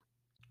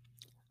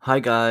Hi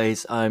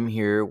guys, I'm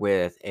here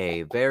with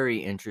a very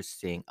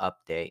interesting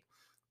update.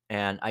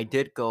 And I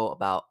did go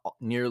about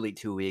nearly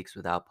 2 weeks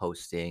without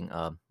posting.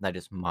 That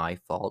is my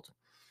fault.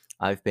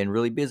 I've been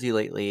really busy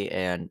lately,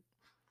 and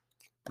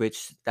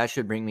which that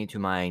should bring me to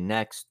my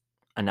next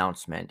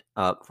announcement.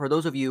 For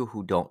those of you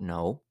who don't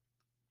know,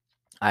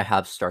 I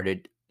have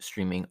started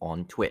streaming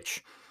on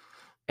Twitch,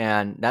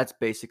 and that's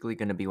basically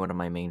going to be one of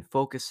my main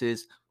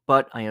focuses.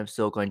 But I am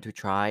still going to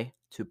try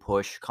to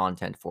push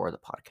content for the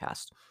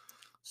podcast.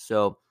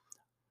 So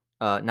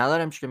now that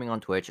I'm streaming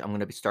on Twitch, I'm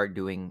gonna be start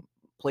doing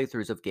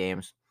playthroughs of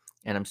games,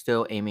 and I'm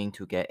still aiming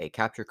to get a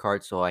capture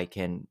card so I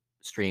can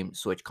stream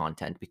Switch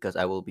content because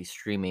I will be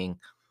streaming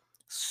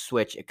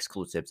Switch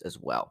exclusives as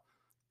well.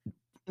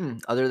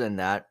 Other than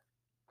that,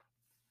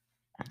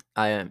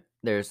 I am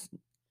there's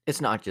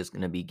it's not just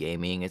gonna be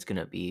gaming. It's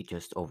gonna be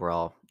just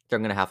overall. They're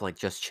gonna have like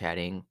just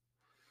chatting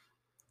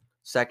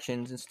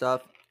sections and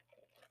stuff.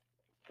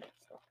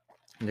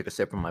 Take a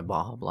sip from my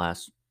Baja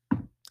Blast.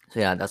 So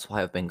yeah, that's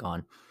why I've been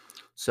gone.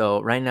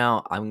 So right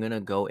now I'm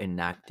gonna go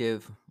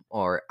inactive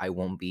or I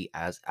won't be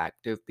as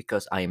active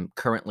because I am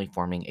currently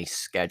forming a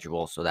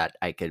schedule so that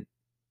I could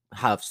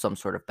have some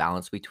sort of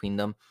balance between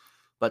them.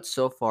 But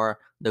so far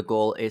the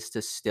goal is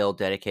to still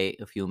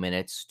dedicate a few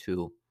minutes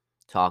to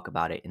talk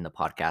about it in the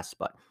podcast.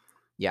 But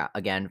yeah,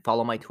 again,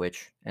 follow my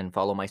Twitch and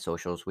follow my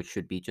socials, which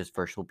should be just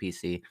virtual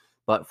PC.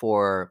 But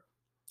for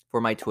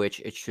my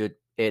Twitch,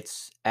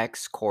 it's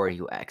X Core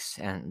UX,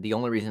 and the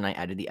only reason I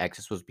added the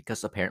X's was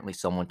because apparently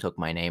someone took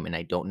my name and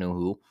I don't know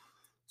who.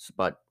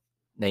 But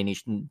they need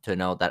to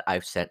know that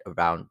I've sent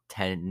around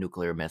 10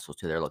 nuclear missiles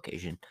to their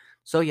location.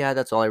 So yeah,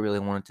 that's all I really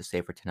wanted to say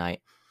for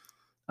tonight.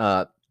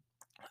 Uh,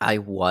 I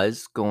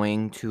was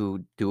going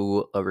to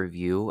do a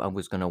review. I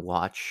was gonna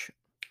watch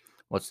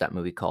what's that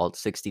movie called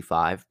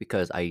 65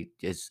 because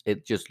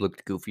it just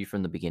looked goofy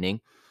from the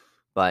beginning,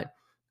 but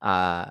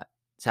uh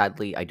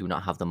sadly I do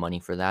not have the money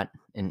for that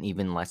and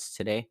even less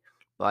today.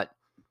 But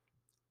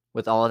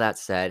with all of that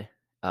said,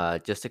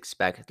 just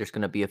expect there's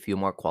gonna be a few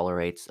more qual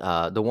rates.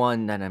 The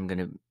one that I'm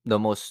gonna the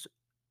most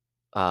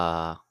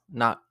not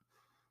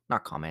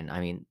not common. I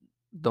mean,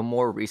 the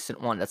more recent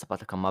one that's about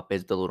to come up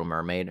is The Little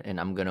Mermaid, and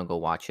I'm gonna go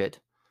watch it.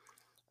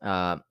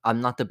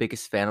 I'm not the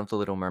biggest fan of The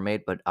Little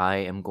Mermaid, but I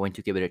am going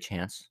to give it a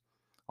chance.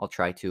 I'll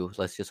try to.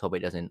 Let's just hope it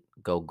doesn't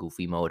go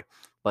goofy mode.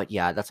 But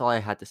yeah, that's all I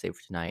had to say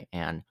for tonight.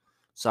 And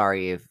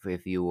sorry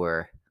if you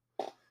were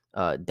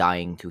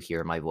dying to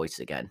hear my voice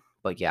again.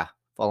 But yeah,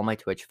 follow my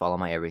Twitch, follow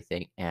my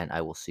everything, and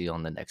I will see you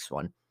on the next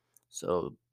one. So